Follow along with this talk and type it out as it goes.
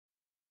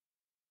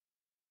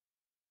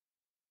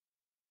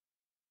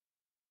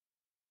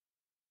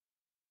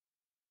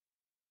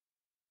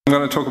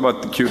going to talk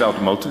about the Qt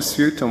Automotive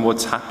Suite and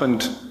what's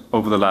happened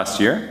over the last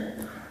year.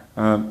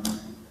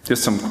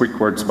 Just some quick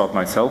words about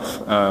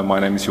myself. My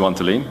name is Johan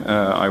Thelin.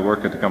 I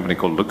work at a company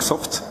called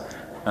Luxoft.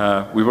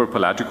 We were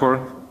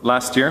Pelagicor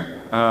last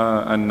year,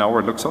 and now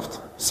we're Luxoft,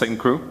 same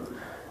crew.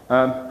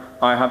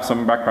 I have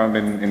some background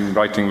in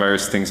writing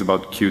various things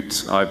about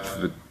Qt.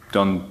 I've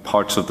done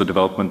parts of the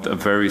development, a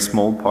very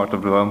small part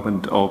of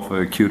development of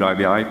Qt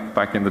IVI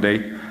back in the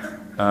day.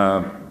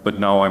 But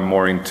now I'm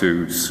more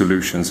into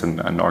solutions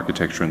and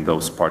architecture and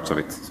those parts of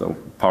it. So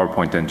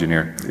PowerPoint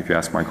engineer, if you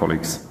ask my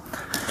colleagues.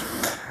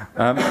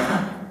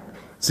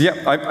 So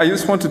yeah, I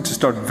just wanted to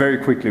start very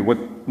quickly.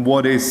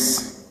 What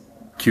is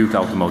Qt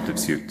Automotive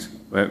Suite?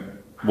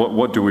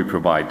 What do we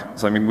provide?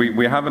 So I mean,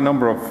 we have a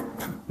number of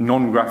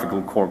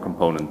non-graphical core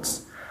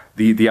components.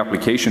 The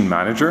application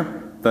manager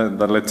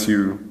that lets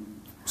you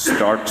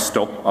start,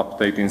 stop,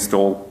 update,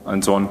 install,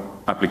 and so on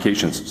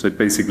applications. So it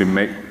basically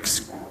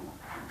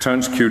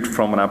turns Qt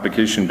from an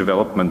application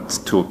development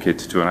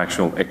toolkit to an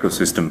actual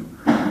ecosystem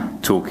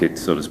toolkit,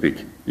 so to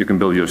speak. You can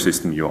build your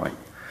system UI.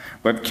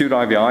 We have Qt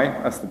IVI,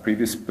 as the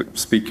previous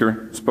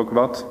speaker spoke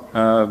about,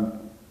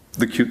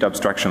 the Qt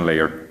abstraction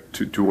layer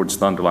towards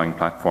the underlying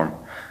platform.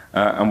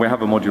 And we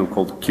have a module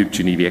called Qt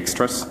Geneva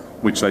Extras,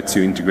 which lets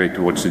you integrate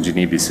towards the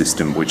Geneva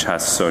system, which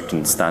has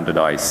certain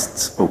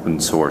standardized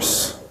open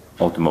source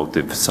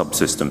automotive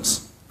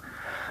subsystems.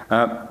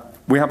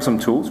 We have some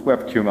tools. We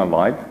have QML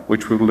Live,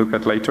 which we'll look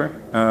at later.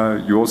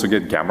 You also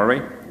get Gamma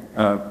Ray,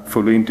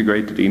 fully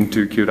integrated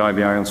into Qt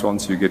IVI and so on,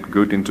 so you get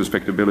good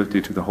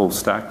introspectability to the whole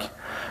stack.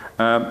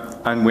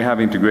 And we have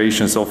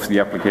integrations of the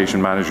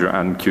application manager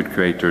and Qt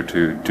Creator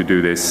to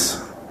do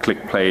this.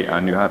 Click play,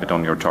 and you have it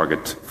on your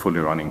target, fully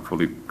running,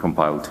 fully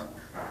compiled.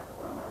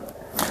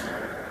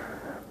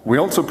 We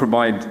also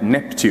provide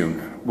Neptune,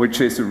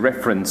 which is a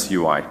reference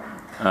UI.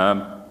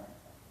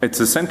 It's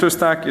a center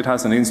stack. It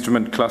has an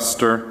instrument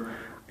cluster.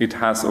 It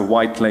has a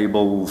white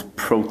label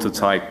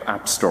prototype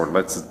app store,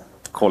 let's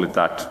call it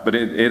that. But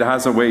it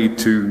has a way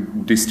to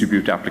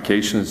distribute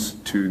applications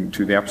to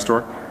the app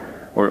store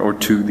or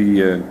to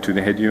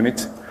the head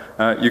unit.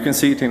 You can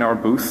see it in our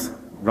booth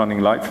running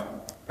live.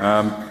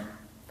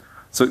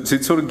 So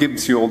it sort of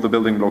gives you all the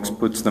building blocks,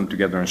 puts them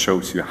together, and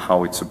shows you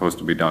how it's supposed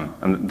to be done.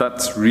 And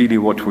that's really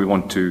what we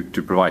want to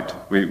provide.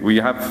 We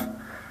have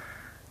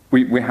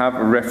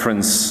a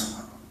reference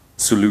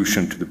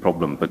solution to the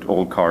problem, but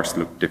all cars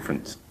look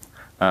different.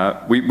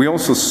 We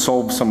also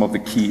solve some of the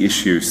key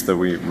issues that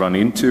we run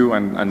into,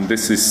 and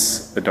this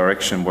is a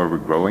direction where we're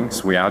growing.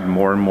 So we add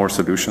more and more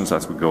solutions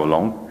as we go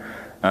along.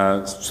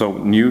 So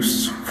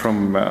news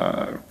from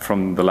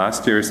the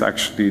last year is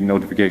actually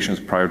notifications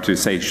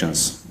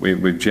prioritizations.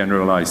 We've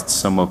generalized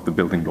some of the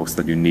building blocks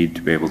that you need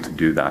to be able to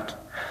do that.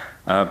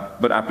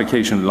 But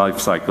application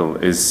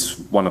lifecycle is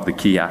one of the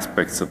key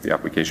aspects of the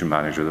application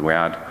manager that we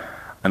add.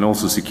 And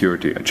also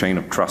security, a chain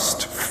of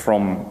trust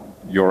from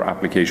your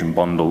application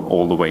bundle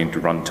all the way into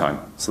runtime,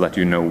 so that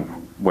you know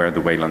where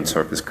the Wayland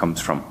service comes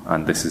from.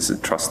 And this is a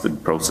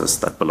trusted process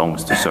that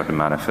belongs to a certain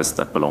manifest,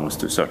 that belongs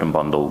to a certain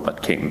bundle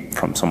that came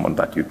from someone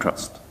that you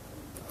trust.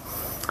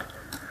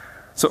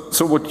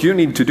 So what you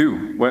need to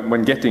do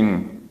when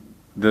getting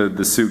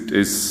the suit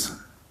is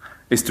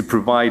to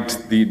provide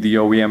the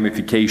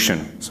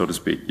OEMification, so to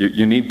speak.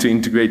 You need to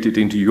integrate it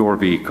into your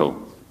vehicle.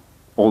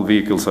 All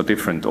vehicles are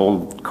different,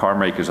 all car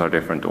makers are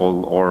different,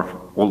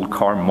 all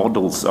car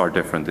models are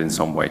different in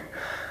some way.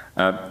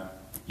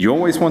 You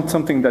always want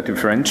something that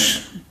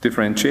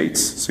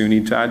differentiates, so you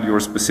need to add your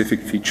specific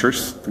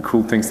features, the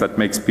cool things that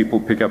makes people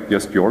pick up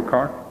just your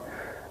car.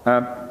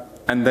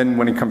 And then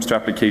when it comes to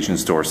application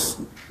stores,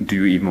 do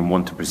you even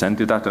want to present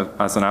it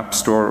as an app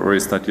store, or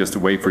is that just a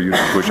way for you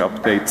to push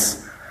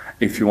updates?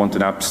 If you want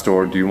an app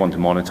store, do you want to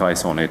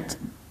monetize on it?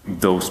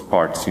 Those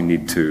parts you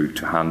need to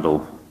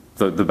handle.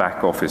 The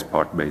back office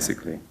part,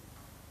 basically.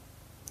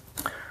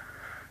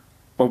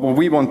 But what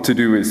we want to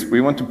do is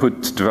we want to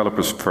put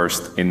developers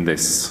first in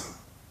this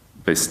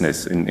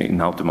business,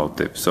 in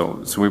automotive.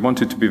 So we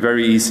want it to be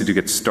very easy to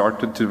get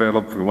started to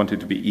develop. We want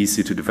it to be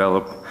easy to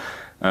develop.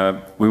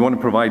 We want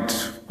to provide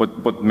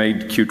what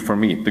made Qt for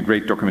me, the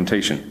great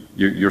documentation.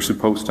 You're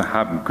supposed to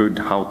have good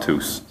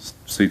how-tos,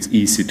 so it's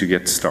easy to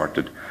get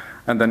started.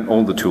 And then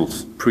all the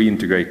tools,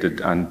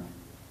 pre-integrated, and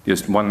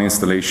just one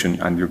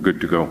installation, and you're good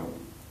to go.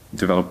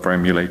 Develop for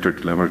emulator,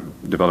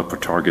 develop for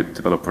target,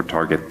 develop for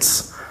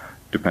targets,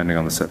 depending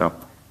on the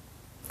setup.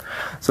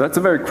 So that's a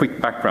very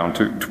quick background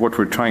to what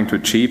we're trying to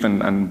achieve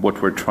and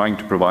what we're trying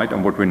to provide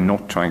and what we're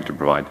not trying to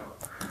provide.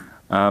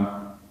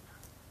 But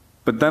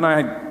then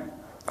I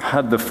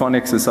had the fun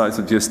exercise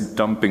of just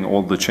dumping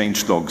all the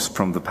change logs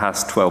from the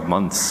past 12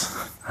 months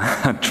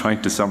and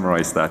trying to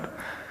summarize that.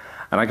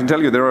 And I can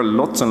tell you there are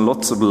lots and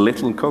lots of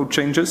little code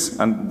changes,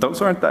 and those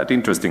aren't that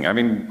interesting. I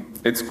mean,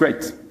 it's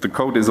great. The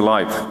code is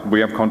alive. We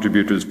have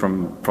contributors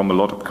from a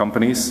lot of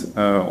companies.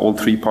 All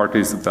three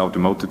parties of the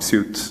Automotive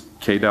Suite,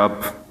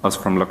 KDAB, us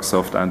from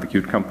Luxoft, and the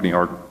Qt company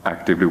are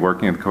actively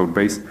working in the code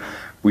base.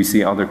 We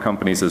see other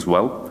companies as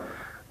well.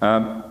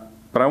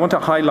 But I want to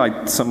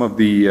highlight some of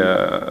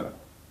the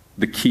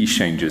key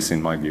changes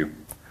in my view.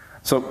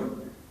 So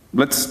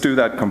let's do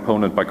that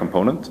component by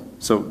component.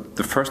 So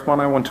the first one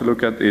I want to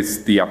look at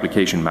is the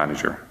application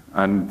manager.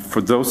 And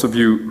for those of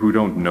you who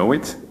don't know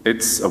it,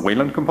 it's a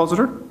Wayland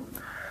compositor.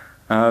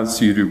 So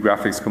you do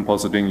graphics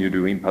compositing, you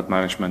do impact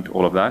management,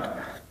 all of that.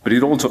 But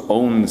it also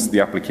owns the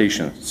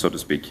application, so to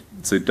speak.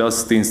 So it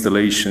does the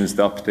installations,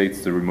 the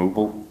updates, the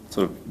removal,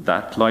 sort of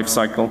that life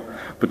cycle,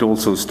 but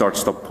also start,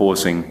 stop,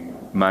 pausing,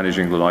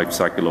 managing the life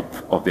cycle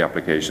of the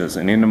applications.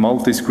 And in a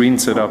multi-screen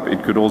setup,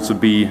 it could also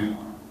be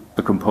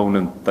a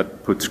component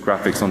that puts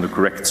graphics on the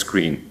correct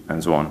screen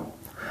and so on.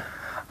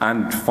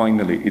 And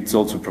finally, it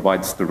also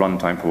provides the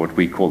runtime for what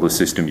we call the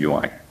system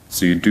UI.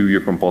 So you do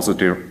your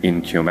compositor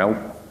in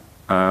QML,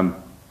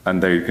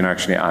 and there you can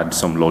actually add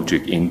some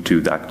logic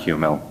into that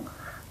QML.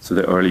 So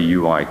the early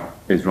UI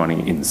is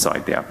running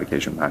inside the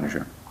application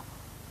manager.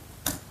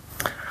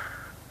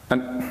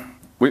 And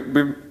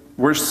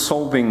we're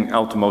solving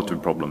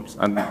automotive problems.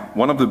 And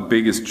one of the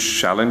biggest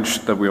challenge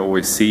that we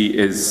always see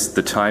is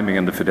the timing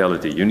and the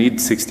fidelity. You need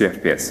 60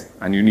 FPS,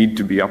 and you need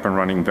to be up and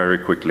running very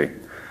quickly.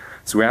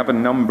 So we have a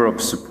number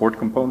of support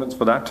components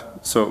for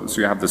that. So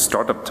you have the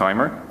startup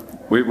timer,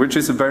 which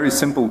is a very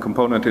simple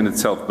component in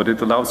itself, but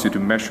it allows you to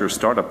measure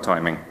startup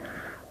timing.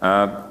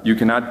 You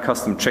can add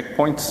custom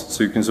checkpoints,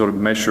 so you can sort of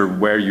measure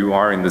where you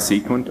are in the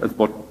sequence at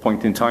what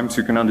point in time, so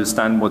you can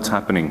understand what's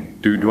happening.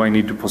 Do I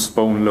need to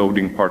postpone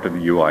loading part of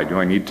the UI? Do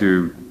I need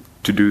to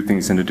do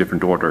things in a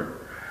different order?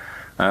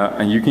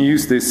 And you can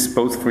use this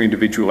both for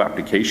individual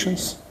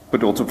applications,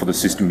 but also for the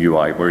system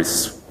UI, where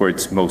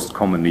it's most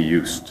commonly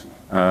used.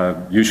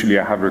 Usually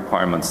I have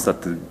requirements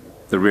that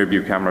the rear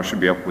view camera should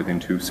be up within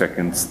 2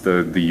 seconds,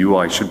 the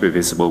UI should be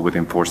visible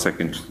within 4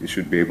 seconds, you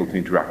should be able to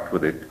interact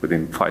with it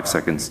within 5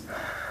 seconds.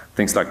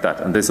 Things like that.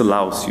 And this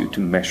allows you to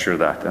measure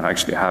that and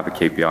actually have a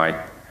KPI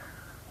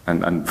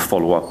and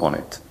follow up on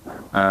it.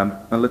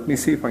 And let me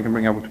see if I can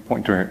bring out a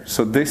pointer here.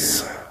 So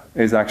this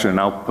is actually an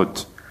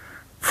output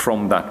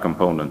from that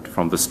component,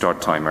 from the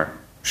start timer,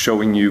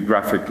 showing you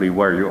graphically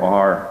where you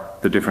are,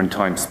 the different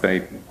time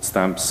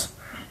stamps,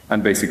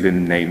 and basically the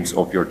names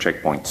of your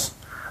checkpoints.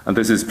 And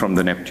this is from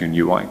the Neptune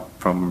UI,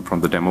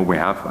 from the demo we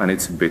have, and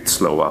it's a bit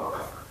slow up.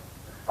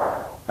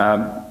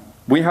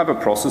 We have a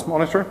process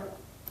monitor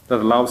that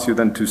allows you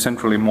then to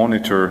centrally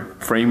monitor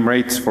frame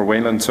rates for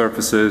Wayland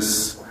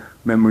surfaces,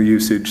 memory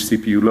usage,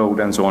 CPU load,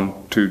 and so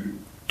on, to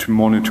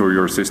monitor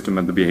your system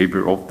and the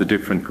behavior of the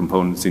different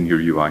components in your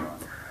UI.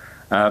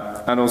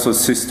 And also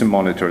system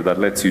monitor that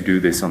lets you do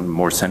this on a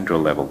more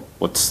central level.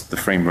 What's the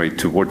frame rate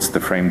towards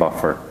the frame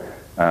buffer?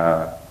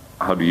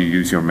 How do you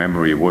use your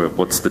memory?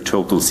 What's the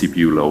total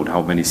CPU load?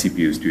 How many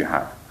CPUs do you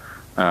have?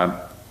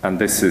 And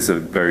this is a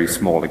very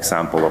small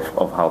example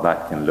of how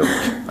that can look.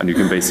 And you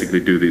can basically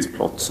do these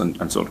plots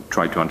and sort of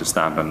try to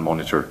understand and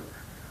monitor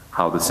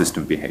how the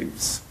system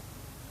behaves.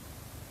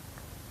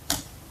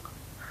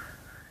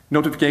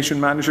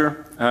 Notification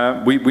manager.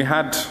 We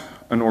had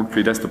an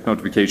org-free desktop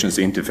notifications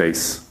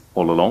interface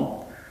all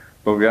along,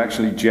 but we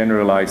actually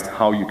generalized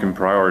how you can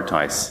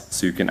prioritize.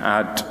 So you can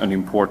add an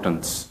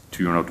importance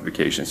to your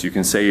notifications. You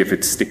can say if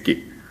it's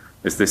sticky.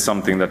 Is this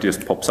something that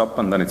just pops up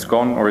and then it's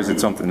gone, or is it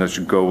something that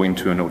should go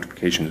into a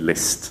notification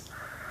list?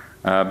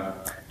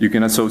 You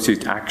can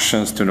associate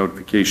actions to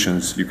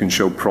notifications. You can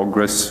show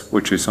progress,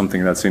 which is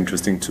something that's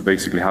interesting, to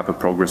basically have a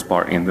progress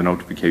bar in the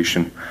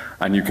notification.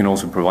 And you can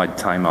also provide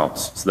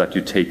timeouts so that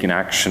you take an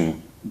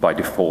action by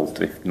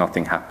default if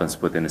nothing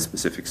happens within a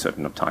specific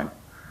certain of time.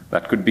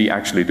 That could be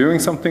actually doing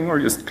something or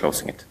just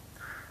closing it.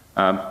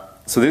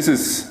 So this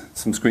is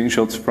some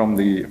screenshots from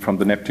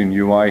the Neptune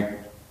UI.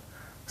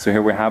 So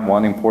here we have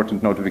one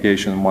important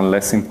notification, one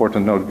less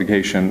important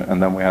notification,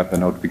 and then we have the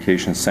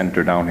notification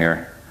center down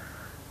here,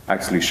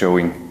 actually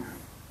showing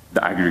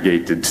the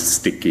aggregated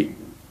sticky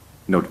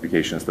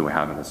notifications that we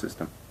have in the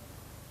system.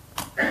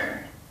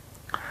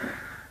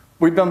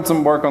 We've done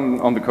some work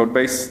on the code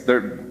base.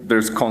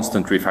 There's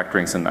constant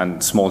refactorings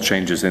and small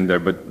changes in there,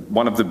 but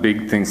one of the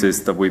big things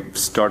is that we've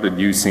started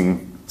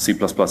using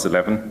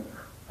C++11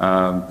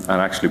 and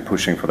actually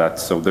pushing for that.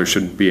 So there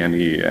shouldn't be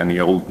any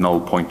old null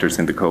pointers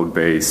in the code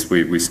base.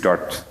 We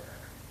start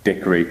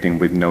decorating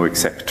with no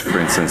except, for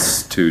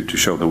instance, to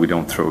show that we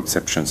don't throw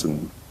exceptions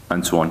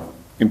and so on.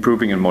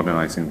 Improving and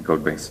modernizing the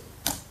code base.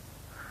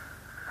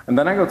 And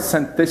then I got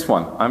sent this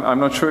one. I'm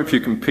not sure if you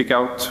can pick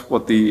out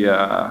what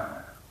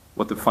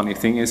the funny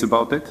thing is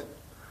about it.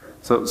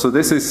 So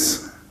this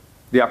is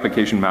the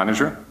application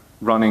manager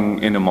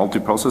running in a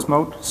multi-process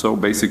mode. So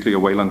basically a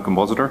Wayland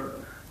compositor,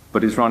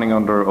 but it's running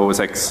under OS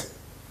X.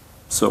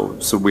 So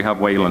we have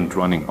Wayland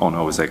running on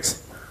OS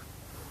X,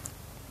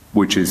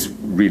 which is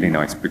really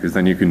nice because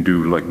then you can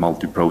do like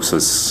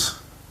multi-process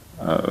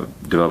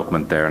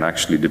development there and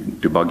actually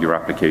debug your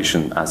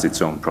application as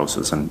its own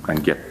process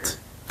and get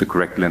the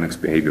correct Linux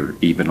behavior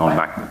even on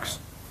MacBooks.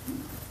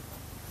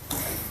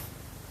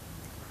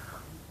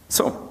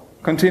 So,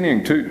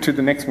 continuing to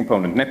the next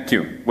component,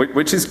 Neptune,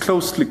 which is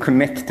closely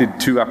connected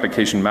to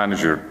Application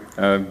Manager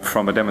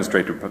from a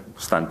demonstrator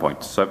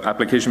standpoint. So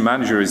Application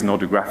Manager is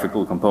not a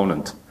graphical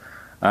component.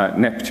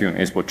 Neptune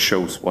is what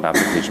shows what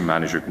Application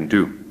Manager can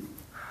do.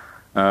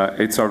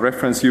 It's our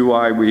reference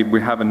UI.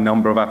 We have a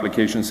number of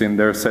applications in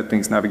there,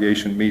 settings,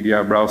 navigation,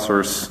 media,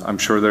 browsers. I'm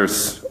sure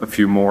there's a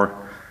few more.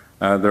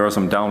 There are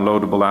some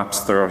downloadable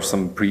apps, there are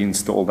some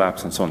pre-installed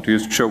apps and so on, to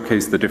just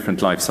showcase the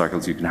different life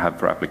cycles you can have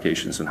for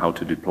applications and how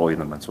to deploy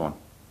them and so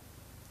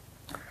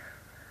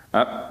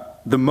on.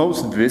 The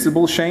most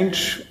visible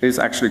change is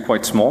actually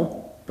quite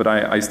small, but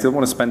I still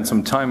want to spend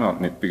some time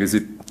on it because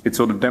it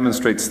sort of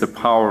demonstrates the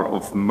power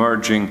of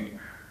merging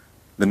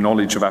the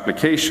knowledge of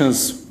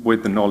applications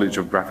with the knowledge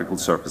of graphical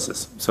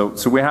surfaces. So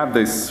we have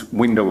this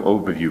window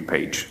overview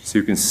page, so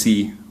you can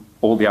see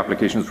all the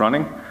applications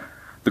running.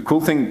 The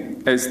cool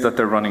thing is that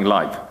they're running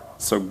live,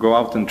 so go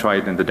out and try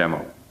it in the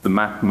demo. The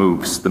map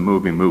moves, the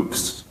movie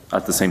moves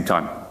at the same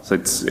time, so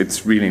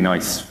it's really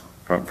nice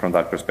from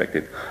that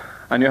perspective.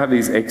 And you have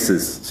these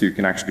X's, so you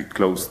can actually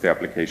close the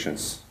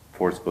applications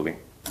forcefully.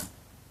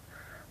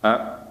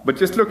 But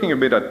just looking a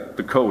bit at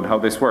the code, how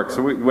this works.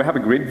 So we have a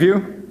grid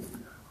view.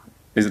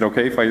 Is it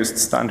okay if I just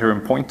stand here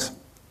and point?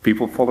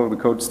 People follow the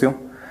code still?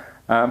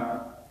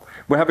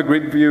 We have a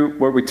grid view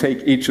where we take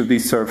each of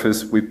these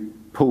surfaces, we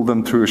pull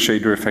them through a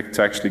shader effect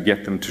to actually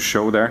get them to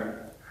show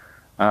there.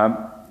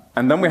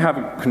 And then we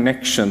have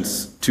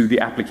connections to the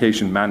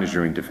application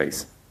manager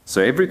interface.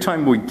 So every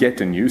time we get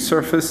a new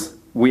surface,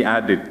 we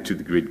add it to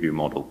the grid view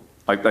model.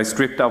 I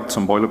stripped out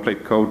some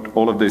boilerplate code.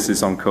 All of this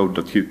is on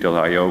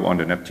code.qt.io on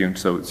the Neptune,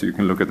 so you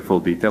can look at the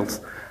full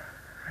details.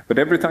 But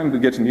every time we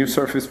get a new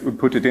surface, we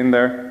put it in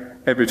there.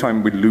 Every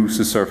time we lose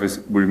a surface,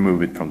 we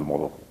remove it from the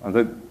model. And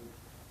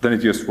then it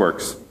just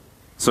works.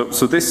 So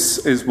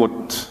this is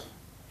what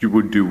you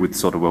would do with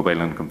sort of a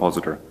Wayland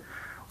compositor.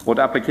 What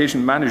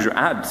Application Manager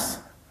adds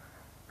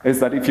is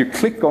that if you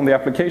click on the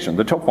application,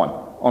 the top one,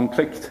 on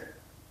clicked,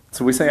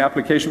 so we say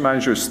Application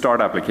Manager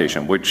start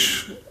application,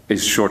 which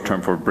is short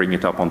term for bring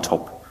it up on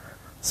top.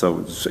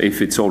 So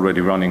if it's already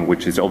running,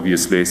 which it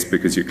obviously is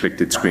because you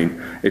clicked its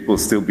screen, it will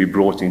still be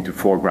brought into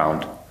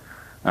foreground.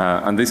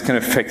 And this can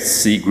affect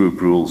C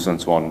group rules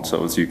and so on,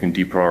 so you can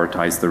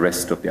deprioritize the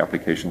rest of the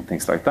application,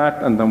 things like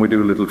that. And then we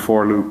do a little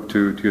for loop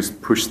to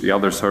just push the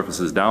other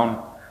surfaces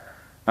down.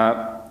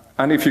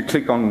 And if you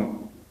click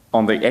on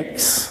the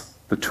X,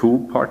 the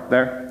tool part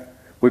there,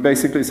 we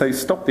basically say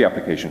stop the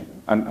application,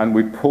 and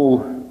we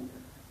pull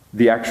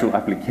the actual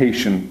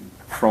application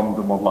from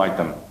the model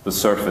item, the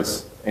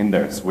surface in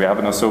there. So we have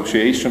an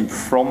association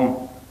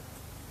from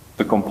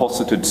the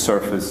composited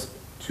surface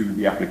to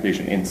the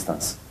application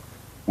instance.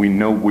 We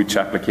know which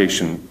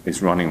application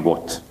is running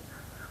what.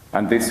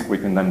 And this we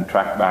can then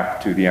track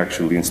back to the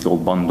actually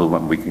installed bundle,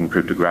 and we can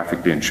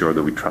cryptographically ensure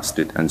that we trust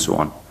it and so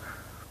on.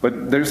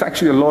 But there's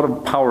actually a lot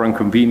of power and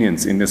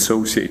convenience in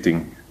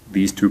associating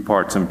these two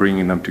parts and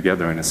bringing them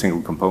together in a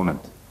single component.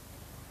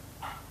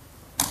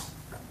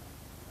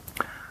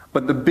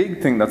 But the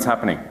big thing that's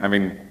happening, I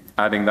mean,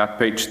 adding that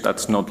page,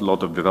 that's not a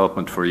lot of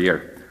development for a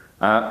year.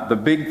 The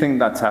big thing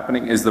that's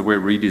happening is that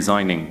we're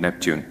redesigning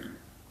Neptune.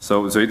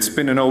 So it's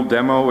been an old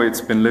demo, it's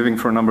been living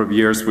for a number of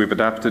years, we've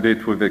adapted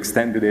it, we've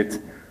extended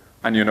it,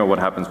 and you know what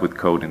happens with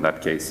code in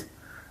that case.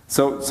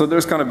 So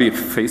there's going to be a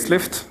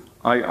facelift.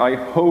 I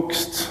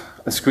hoaxed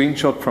a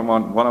screenshot from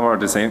one of our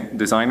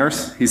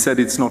designers. He said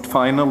it's not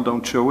final,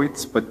 don't show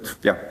it, but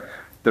yeah,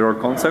 there are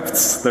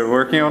concepts, they're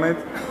working on it.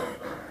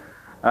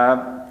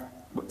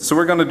 So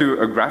we're going to do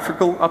a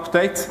graphical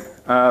update,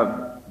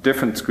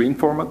 different screen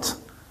format.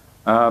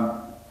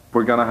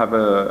 We're going to have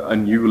a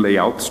new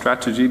layout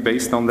strategy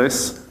based on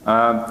this.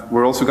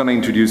 We're also going to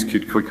introduce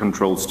Qt Quick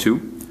Controls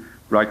too.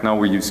 Right now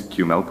we use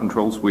QML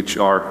controls, which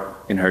are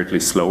inherently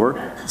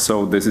slower,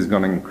 so this is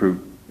going to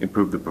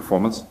improve the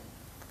performance.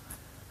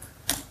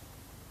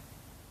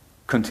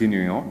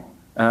 Continuing on.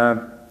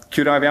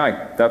 Qt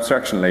IVI, the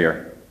abstraction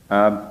layer.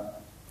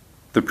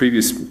 The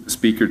previous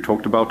speaker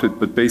talked about it,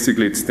 but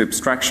basically it's the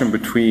abstraction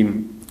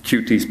between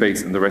Qt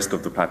space and the rest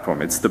of the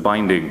platform. It's the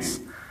bindings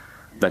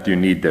that you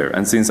need there.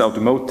 And since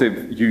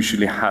automotive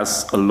usually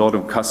has a lot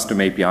of custom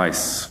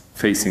APIs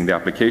facing the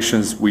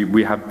applications,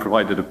 we have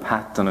provided a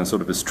pattern and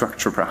sort of a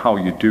structure for how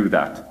you do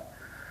that.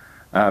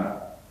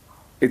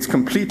 It's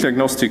completely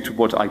agnostic to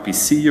what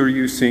IPC you're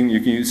using.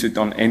 You can use it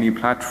on any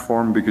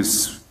platform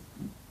because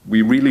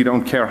we really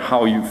don't care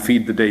how you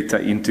feed the data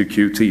into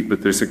Qt,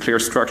 but there's a clear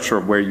structure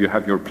of where you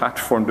have your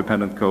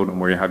platform-dependent code and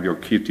where you have your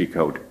Qt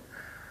code.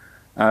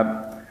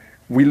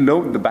 We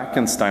load the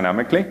backends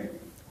dynamically,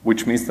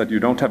 which means that you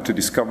don't have to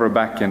discover a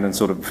backend and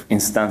sort of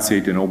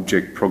instantiate an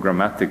object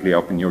programmatically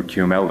up in your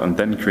QML and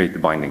then create the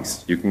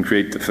bindings. You can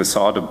create the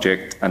facade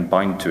object and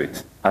bind to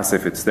it as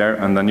if it's there,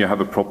 and then you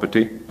have a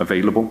property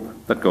available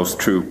that goes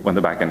true when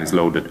the backend is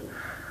loaded,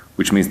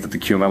 which means that the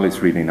QML is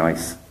really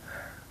nice.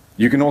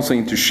 You can also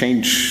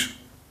interchange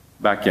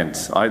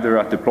backends, either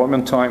at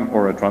deployment time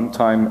or at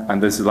runtime,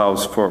 and this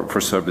allows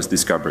for service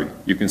discovery.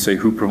 You can say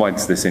who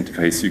provides this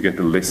interface, you get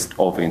a list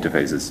of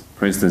interfaces,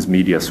 for instance,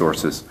 media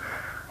sources,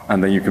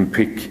 and then you can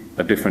pick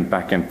a different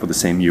backend for the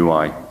same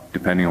UI,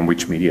 depending on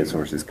which media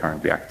source is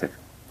currently active.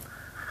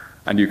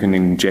 And you can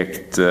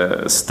inject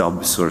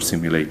stubs or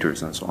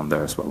simulators and so on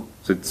there as well.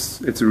 So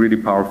it's a really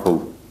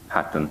powerful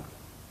pattern.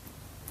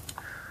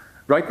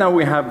 Right now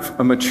we have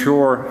a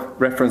mature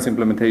reference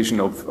implementation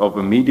of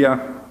a media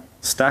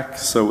stack,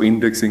 so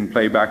indexing,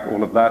 playback,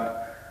 all of that,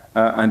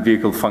 and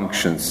vehicle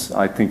functions.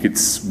 I think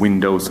it's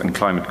Windows and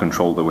climate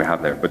control that we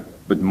have there,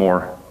 but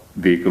more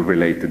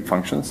vehicle-related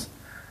functions.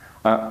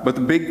 But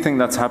the big thing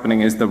that's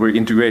happening is that we're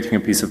integrating a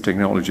piece of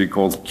technology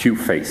called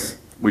QFace,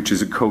 which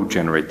is a code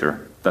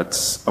generator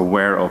that's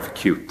aware of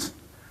Qt.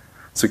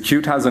 So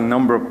Qt has a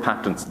number of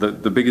patents.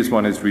 The biggest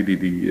one is really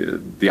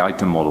the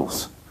item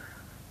models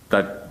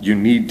that you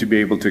need to be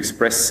able to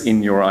express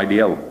in your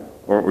IDL,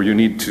 or you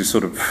need to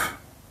sort of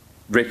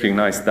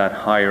recognize that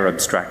higher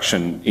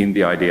abstraction in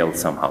the IDL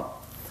somehow.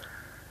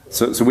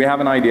 So we have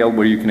an IDL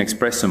where you can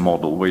express a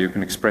model, where you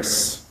can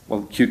express,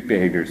 well, Qt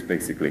behaviors,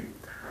 basically.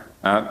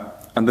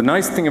 And the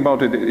nice thing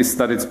about it is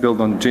that it's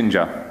built on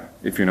Jinja,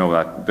 if you know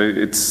that.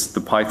 It's the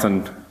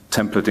Python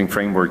templating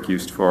framework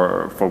used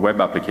for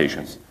web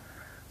applications.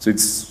 So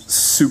it's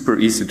super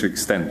easy to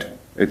extend.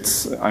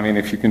 I mean,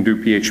 if you can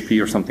do PHP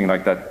or something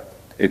like that,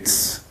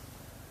 it's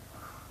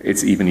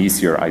even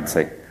easier, I'd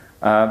say.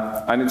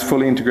 And it's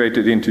fully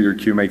integrated into your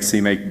QMake,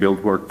 CMake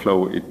build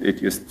workflow. It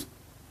just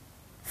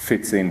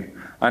fits in.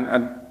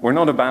 And we're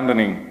not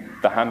abandoning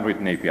the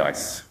handwritten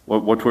APIs.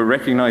 What we're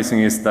recognizing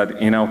is that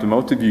in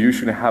automotive, you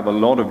usually have a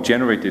lot of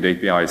generated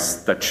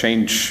APIs that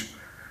change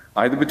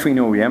either between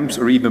OEMs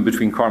or even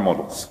between car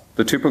models.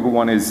 The typical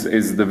one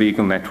is the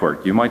vehicle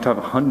network. You might have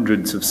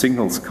hundreds of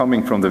signals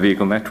coming from the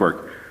vehicle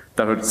network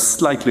that are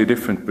slightly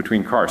different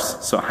between cars.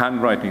 So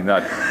handwriting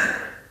that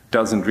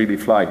doesn't really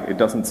fly. It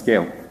doesn't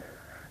scale.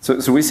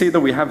 So we see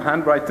that we have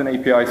handwritten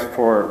APIs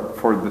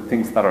for the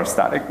things that are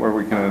static, where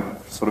we can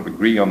sort of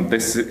agree on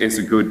this is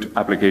a good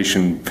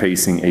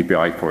application-facing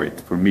API for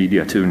it, for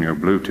media tuning or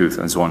Bluetooth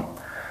and so on.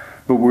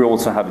 But we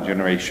also have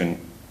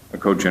a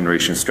code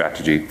generation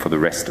strategy for the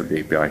rest of the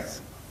APIs.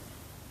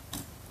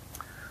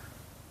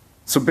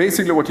 So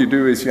basically what you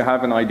do is you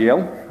have an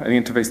IDL, an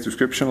interface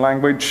description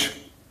language.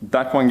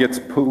 That one gets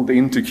pulled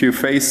into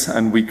QFace,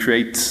 and we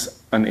create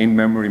an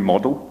in-memory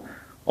model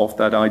of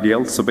that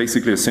IDL, so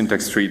basically a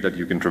syntax tree that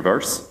you can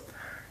traverse.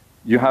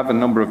 You have a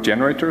number of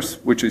generators,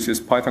 which is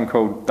just Python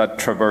code that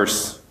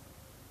traverse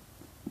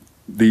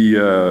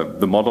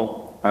the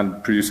model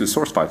and produces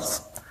source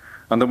files.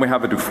 And then we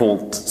have a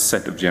default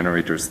set of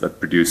generators that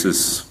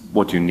produces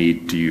what you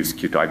need to use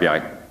Qt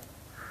IVI.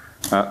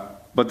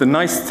 But the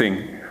nice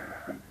thing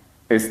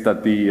is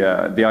that the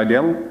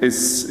IDL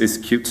is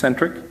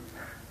Qt-centric.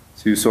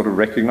 So you sort of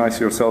recognize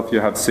yourself,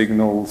 you have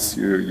signals,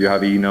 you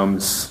have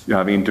enums, you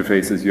have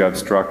interfaces, you have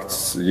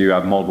structs, you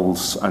have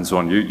models, and so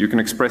on. You can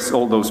express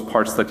all those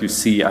parts that you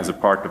see as a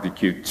part of the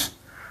Qt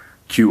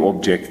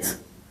QObject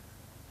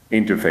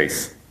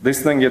interface.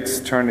 This then gets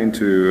turned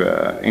into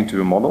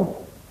a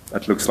model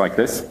that looks like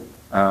this.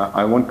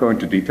 I won't go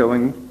into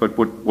detailing, but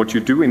what you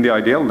do in the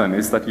IDL then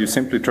is that you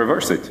simply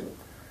traverse it.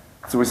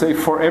 So we say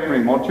for every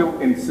module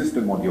in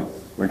system modules,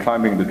 we're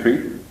climbing the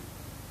tree.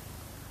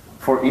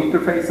 For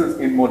interfaces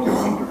in module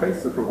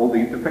interface, so for all the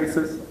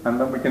interfaces, and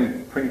then we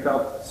can print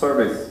out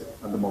service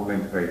and the model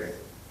interface.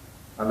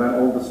 And then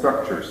all the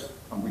structures.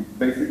 And we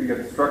basically get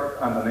the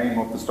struct and the name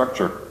of the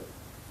structure.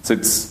 So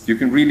you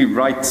can really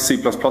write C++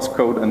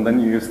 code, and then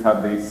you just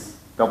have these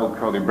double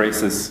curly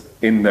braces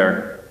in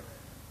there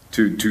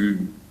to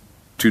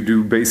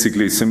do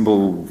basically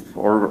symbol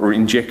or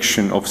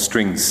injection of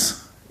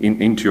strings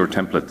into your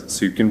template.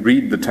 So you can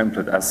read the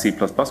template as C++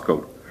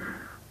 code.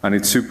 And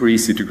it's super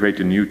easy to create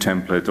a new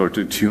template or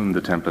to tune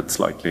the template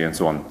slightly and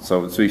so on.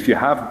 So if you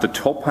have the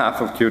top half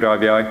of Qt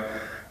IVI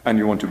and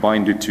you want to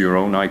bind it to your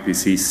own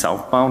IPC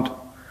southbound,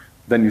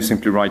 then you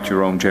simply write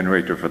your own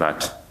generator for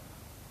that.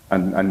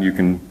 And you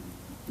can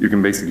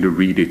basically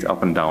read it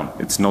up and down.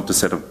 It's not a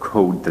set of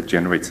code that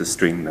generates a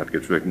string that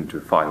gets written to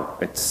a file.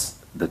 It's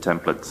the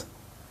template.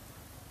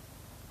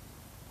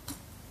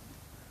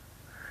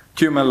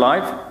 QML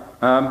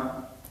Live.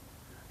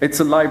 It's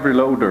a library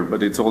loader,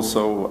 but it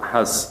also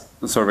has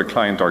sort of a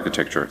client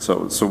architecture.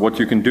 So what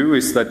you can do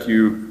is that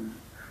you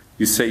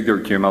save your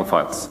QML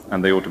files,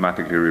 and they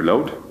automatically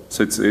reload.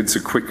 So it's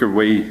a quicker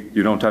way.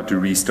 You don't have to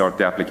restart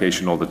the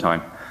application all the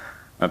time.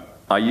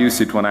 I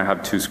use it when I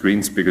have two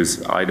screens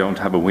because I don't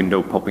have a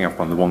window popping up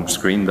on the one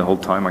screen the whole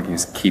time. I can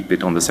just keep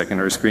it on the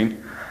secondary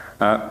screen.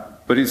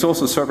 But it's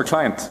also server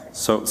client.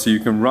 So you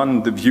can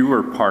run the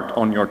viewer part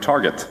on your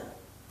target.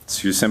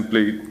 So you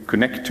simply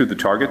connect to the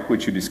target,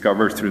 which you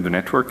discover through the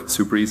network,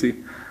 super easy.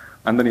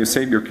 And then you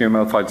save your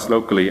QML files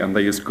locally, and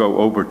they just go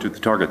over to the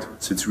target.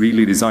 So it's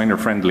really designer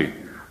friendly.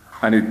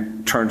 And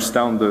it turns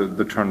down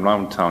the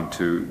turnaround time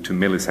to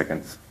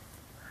milliseconds.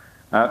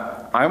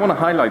 I want to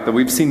highlight that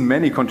we've seen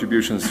many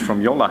contributions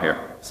from Yola here.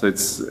 So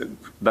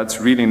that's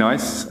really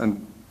nice,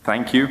 and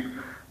thank you.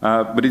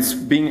 But it's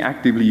being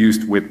actively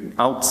used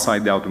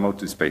outside the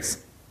automotive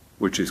space,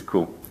 which is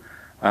cool.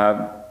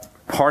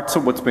 Parts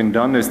of what's been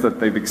done is that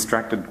they've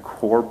extracted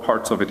core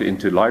parts of it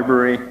into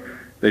library.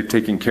 They've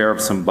taken care of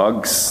some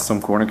bugs,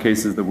 some corner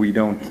cases that we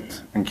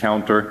don't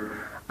encounter,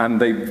 and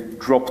they've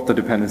dropped the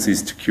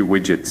dependencies to Q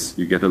widgets.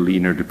 You get a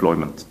leaner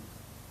deployment.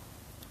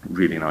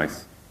 Really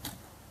nice.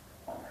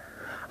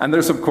 And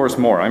there's of course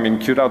more. I mean,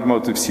 Qt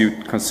Automotive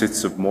Suite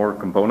consists of more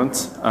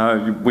components.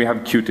 We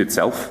have Qt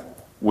itself,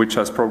 which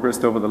has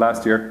progressed over the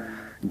last year.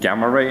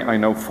 Gamma Ray, I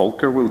know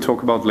Volker will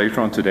talk about later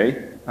on today.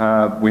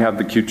 We have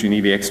the Qt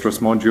IVI Extras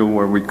module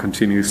where we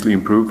continuously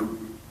improve.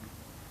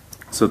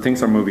 So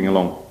things are moving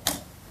along.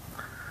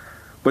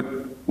 But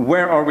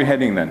where are we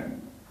heading then?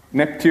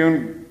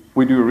 Neptune,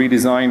 we do a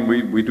redesign,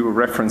 we do a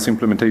reference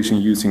implementation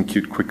using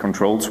Qt Quick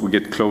Controls. We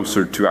get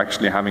closer to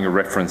actually having a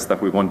reference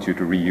that we want you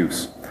to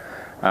reuse.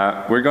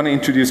 We're going to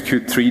introduce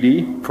Qt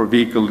 3D for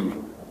vehicle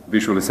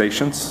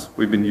visualizations.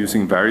 We've been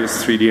using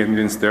various 3D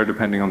engines there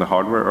depending on the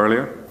hardware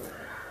earlier.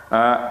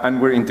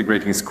 And we're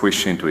integrating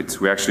Squish into it.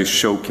 So we actually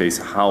showcase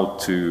how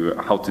to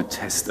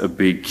test a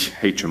big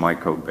HMI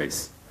code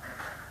base.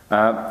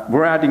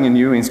 We're adding a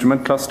new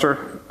instrument cluster.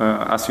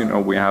 As you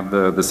know, we have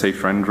the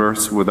safe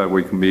renderers so that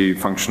we can be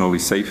functionally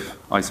safe,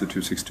 ISO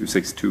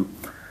 26262,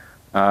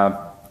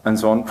 and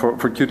so on. For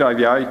Qt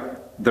IVI,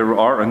 there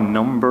are a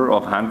number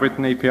of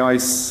handwritten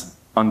APIs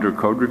under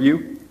code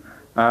review,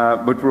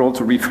 but we're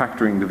also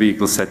refactoring the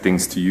vehicle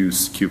settings to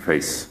use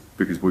QFace,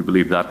 because we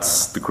believe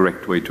that's the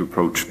correct way to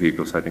approach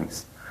vehicle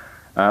settings.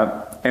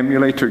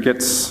 Emulator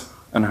gets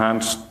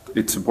enhanced.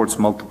 It supports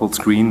multiple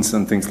screens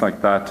and things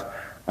like that.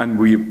 And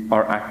we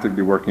are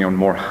actively working on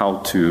more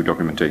how-to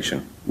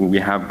documentation. We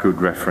have good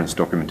reference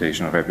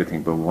documentation of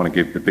everything, but we want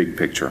to give the big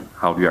picture.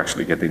 How do you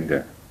actually get in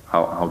there?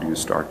 How do you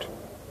start?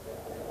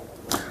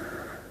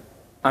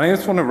 And I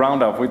just want to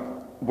round up with,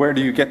 where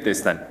do you get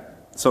this then?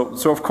 So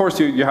of course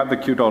you have the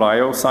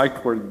Qt.io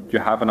site where you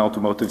have an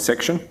automotive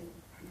section.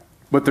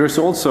 But there's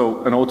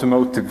also an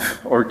automotive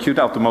or Qt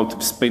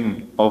Automotive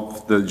spin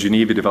of the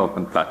Geneva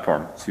development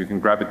platform. So you can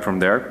grab it from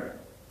there.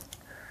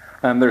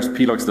 And there's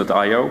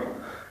plox.io,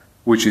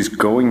 which is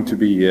going to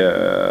be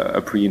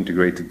a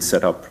pre-integrated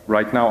setup.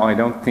 Right now, I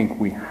don't think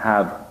we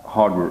have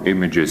hardware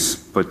images,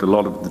 but a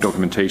lot of the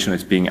documentation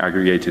is being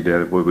aggregated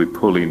there where we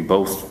pull in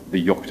both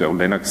the Yocto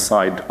Linux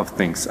side of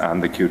things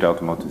and the Qt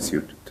Automotive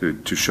Suite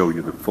to show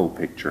you the full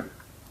picture.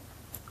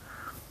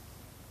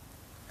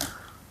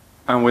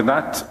 And with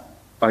that,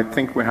 I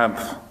think we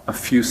have a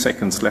few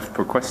seconds left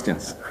for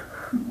questions.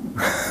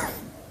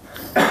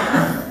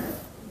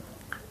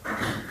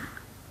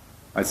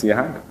 I see a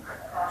hand.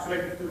 Actually,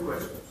 I have 2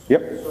 questions.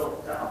 Yep.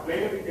 So, I'm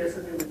playing with it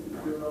yesterday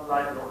with the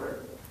live loader.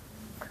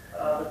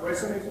 The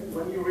question is,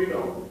 when you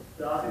reload,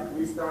 does it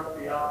restart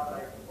the app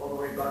like all the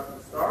way back to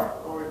the start,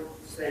 or it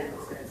stays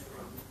the same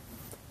screen?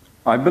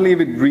 I believe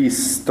it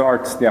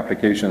restarts the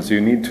application, so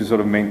you need to sort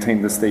of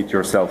maintain the state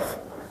yourself.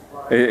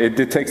 It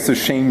detects a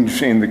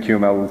change in the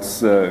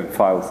QML's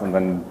files and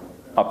then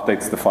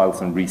updates the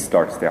files and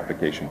restarts the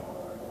application.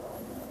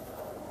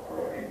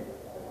 Okay.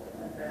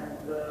 And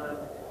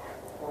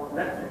for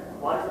Neptune,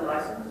 what is the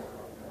license?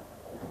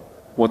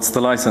 What's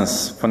the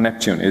license for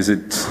Neptune? Is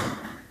it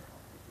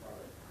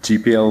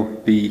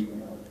GPL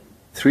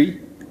v3?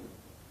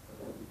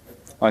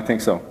 I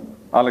think so.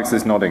 Alex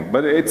is nodding,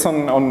 but it's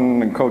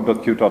on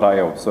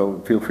code.qt.io, so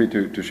feel free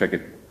to check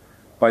it.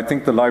 But I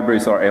think the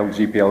libraries are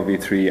LGPL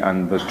v3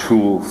 and the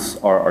tools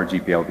are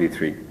GPL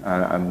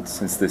v3. And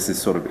since this is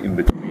sort of in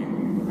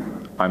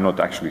between, I'm not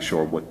actually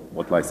sure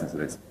what license it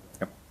is.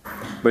 Yep.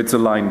 But it's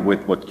aligned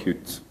with what the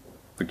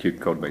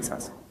Qt code base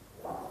has.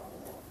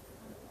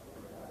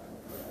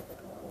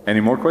 Any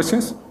more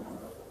questions?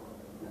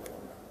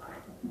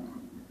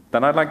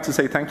 Then I'd like to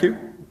say thank you.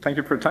 Thank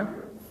you for your time.